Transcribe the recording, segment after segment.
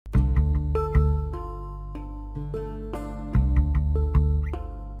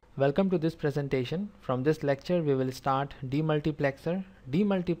Welcome to this presentation. From this lecture we will start demultiplexer.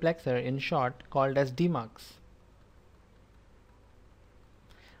 Demultiplexer in short called as DEMUX.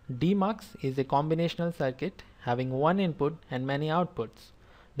 DEMUX is a combinational circuit having one input and many outputs.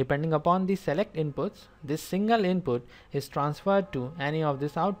 Depending upon the select inputs, this single input is transferred to any of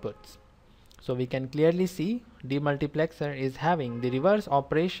these outputs. So we can clearly see demultiplexer is having the reverse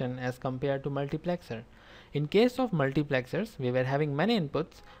operation as compared to multiplexer. In case of multiplexers, we were having many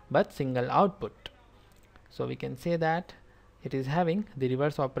inputs but single output. So we can say that it is having the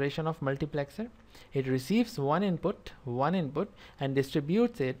reverse operation of multiplexer. It receives one input and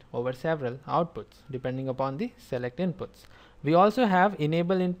distributes it over several outputs depending upon the select inputs. We also have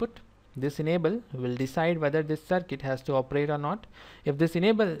enable input. This enable will decide whether this circuit has to operate or not. If this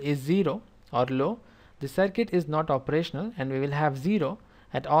enable is 0 or low, the circuit is not operational and we will have 0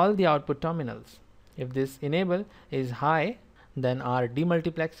 at all the output terminals. If this enable is high, then our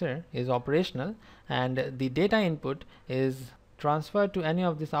demultiplexer is operational and the data input is transferred to any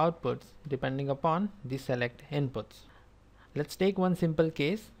of these outputs depending upon the select inputs. Let's take one simple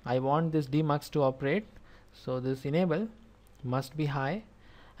case. I want this DEMUX to operate, so this enable must be high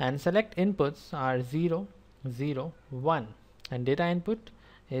and select inputs are 0, 0, 1 and data input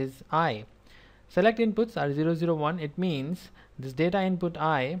is I. Select inputs are 0, 0, 1. It means this data input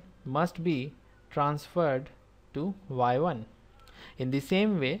I must be transferred to Y1. In the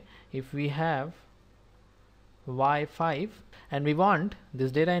same way, if we have Y5 and we want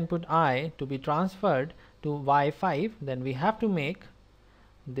this data input I to be transferred to Y5, then we have to make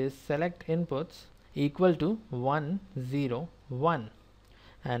this select inputs equal to 1, 0, 1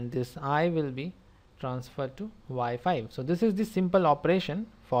 and this I will be transferred to Y5. So this is the simple operation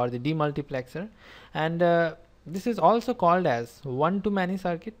for the demultiplexer, and this is also called as one-to-many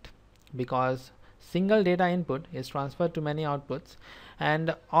circuit because single data input is transferred to many outputs,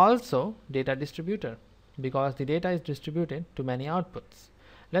 and also data distributor because the data is distributed to many outputs.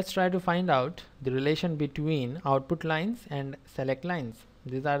 Let's try to find out the relation between output lines and select lines.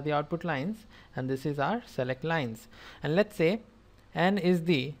 These are the output lines and this is our select lines, and let's say n is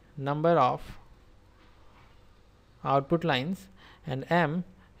the number of output lines and m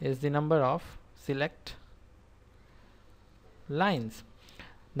is the number of select lines.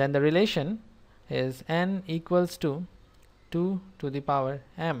 Then the relation is n equals to 2 to the power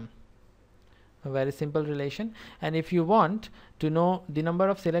m. A very simple relation, and if you want to know the number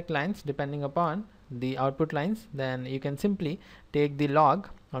of select lines depending upon the output lines, then you can simply take the log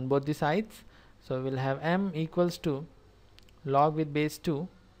on both the sides. So we'll have m equals to log with base 2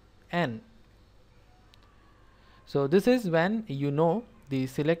 n. So this is when you know the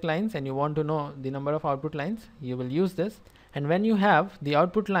select lines and you want to know the number of output lines, you will use this. And when you have the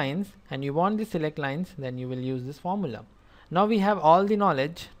output lines and you want the select lines, then you will use this formula. Now we have all the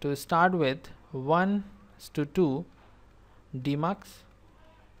knowledge to start with 1:2 DEMUX,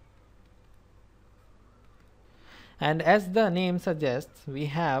 and as the name suggests, we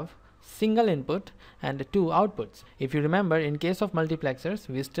have single input and 2 outputs. If you remember, in case of multiplexers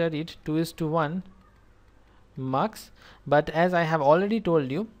we studied 2:1 MUX, but as I have already told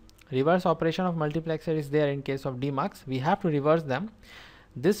you, reverse operation of multiplexer is there in case of DEMUX. We have to reverse them.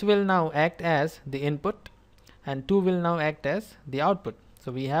 This will now act as the input and 2 will now act as the output.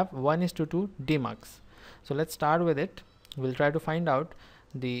 So we have 1:2 DEMUX. So let's start with it. We'll try to find out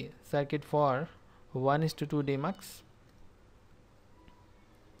the circuit for 1:2 DEMUX.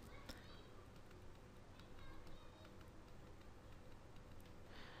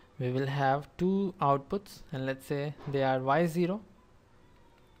 We will have 2 outputs and let's say they are Y0,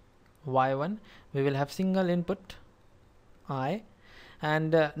 Y1. We will have single input I,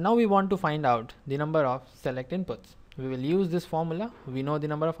 and now we want to find out the number of select inputs. We will use this formula. We know the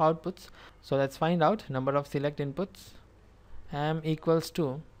number of outputs, so let's find out number of select inputs. M equals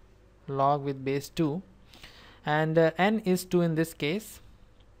to log with base 2 and n is 2 in this case,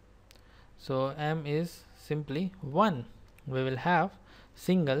 so m is simply 1. We will have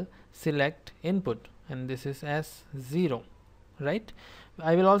single select input and this is as 0, right?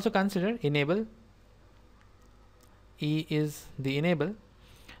 I will also consider enable. E is the enable.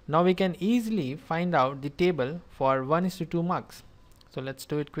 Now we can easily find out the table for 1:2 MUX. So let's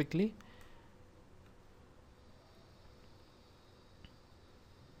do it quickly.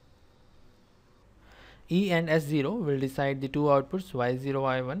 E and S0 will decide the 2 outputs Y0,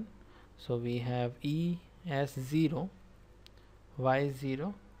 Y1. So we have E, S0,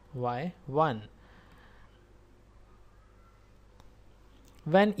 Y0, Y1.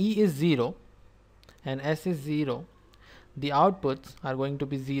 When E is 0 and S is 0, the outputs are going to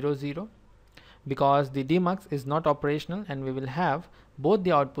be 0, 0 because the DEMUX is not operational and we will have both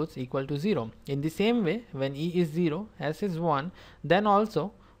the outputs equal to 0. In the same way, when E is 0, S is 1, then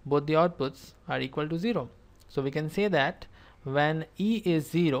also both the outputs are equal to 0. So we can say that when E is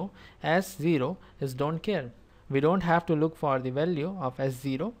 0, S 0 is don't care. We don't have to look for the value of S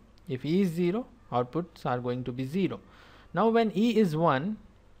 0. If E is 0, outputs are going to be 0. Now when E is 1,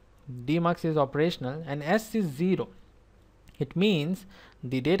 DEMUX is operational and S is 0. It means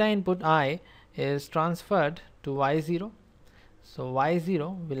the data input I is transferred to Y0. So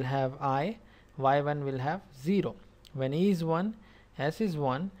Y0 will have I, Y1 will have 0. When E is 1, S is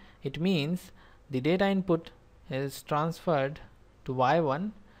 1, it means the data input is transferred to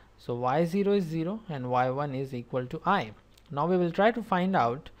Y1. So Y0 is 0 and Y1 is equal to I. Now we will try to find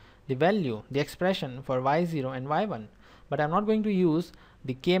out the value, the expression for Y0 and Y1. But I'm not going to use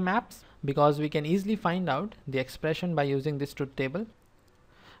the K maps because we can easily find out the expression by using this truth table.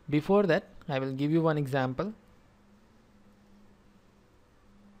 Before that, I will give you one example.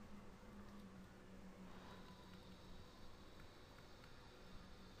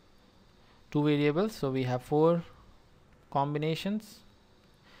 Two variables, so we have 4 combinations,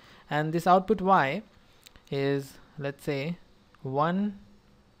 and this output Y is, let's say, 1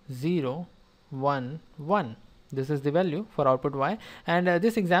 0 1 1. This is the value for output Y, and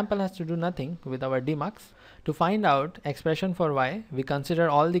this example has to do nothing with our DEMUX. To find out expression for Y, we consider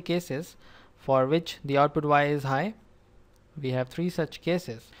all the cases for which the output Y is high. We have 3 such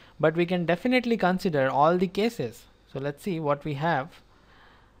cases, but we can definitely consider all the cases. So let's see what we have.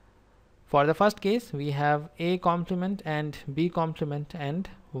 For the first case, we have A complement and B complement and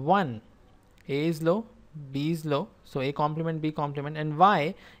 1. A is low, B is low, so A complement, B complement, and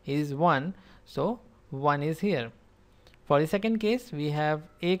Y is 1, so 1 is here. For the second case, we have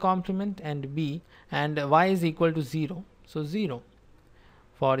A complement and B, and Y is equal to 0, so 0.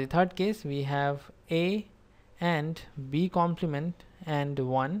 For the third case, we have A and B complement and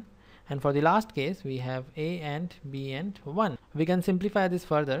 1, and for the last case, we have A and B and 1. We can simplify this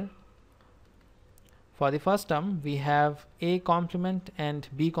further. For the first term, we have A complement and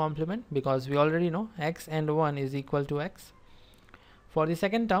B complement because we already know x and 1 is equal to x. For the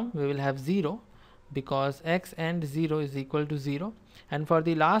second term, we will have 0 because x and 0 is equal to 0. And for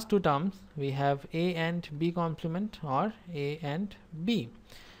the last two terms, we have A and B complement or A and B.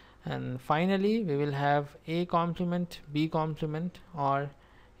 And finally, we will have A complement, B complement or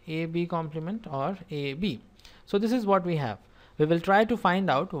AB complement or AB. So this is what we have. We will try to find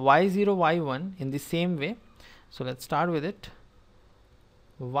out Y0, Y1 in the same way. So let's start with it.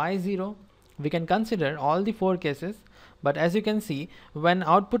 Y0, we can consider all the 4 cases, but as you can see, when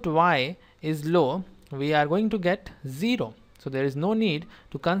output Y is low, we are going to get 0. So there is no need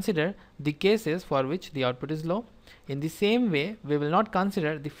to consider the cases for which the output is low. In the same way, we will not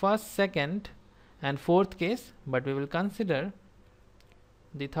consider the first, second and fourth case, but we will consider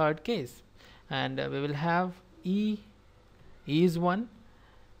the third case, and we will have E is 1,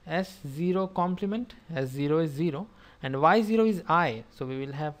 S0 complement, S0 is 0, and Y0 is I, so we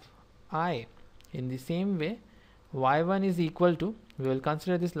will have I. In the same way, Y1 is equal to, we will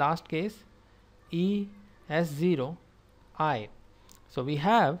consider this last case, E S0 I. So we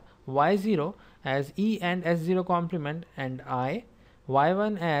have Y0 as E and S0 complement and I,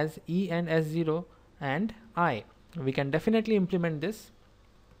 Y1 as E and S0 and I. We can definitely implement this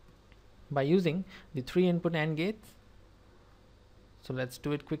by using the 3 input AND gates. So let's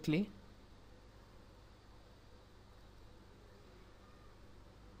do it quickly.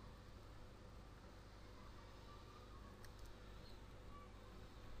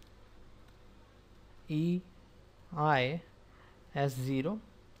 E I S0.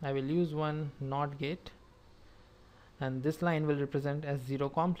 I will use one NOT gate, and this line will represent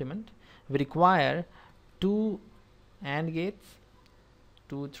S0 complement. We require 2 AND gates,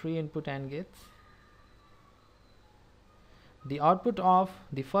 2 3 input AND gates. The output of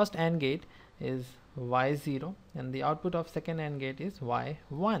the first AND gate is Y0 and the output of second AND gate is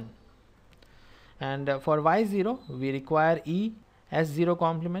Y1. And for Y0 we require E S0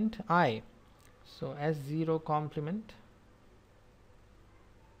 complement I. So S0 complement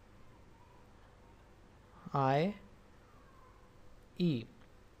I E.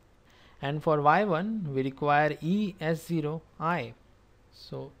 And for Y1 we require E S0 I.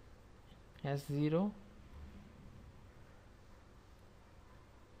 So S0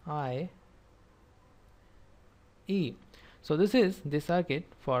 I E. So this is the circuit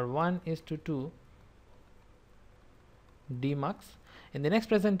for 1:2 DEMUX. In the next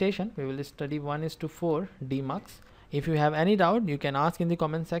presentation we will study 1:4 DEMUX. If you have any doubt, you can ask in the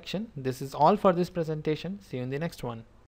comment section. This is all for this presentation. See you in the next one.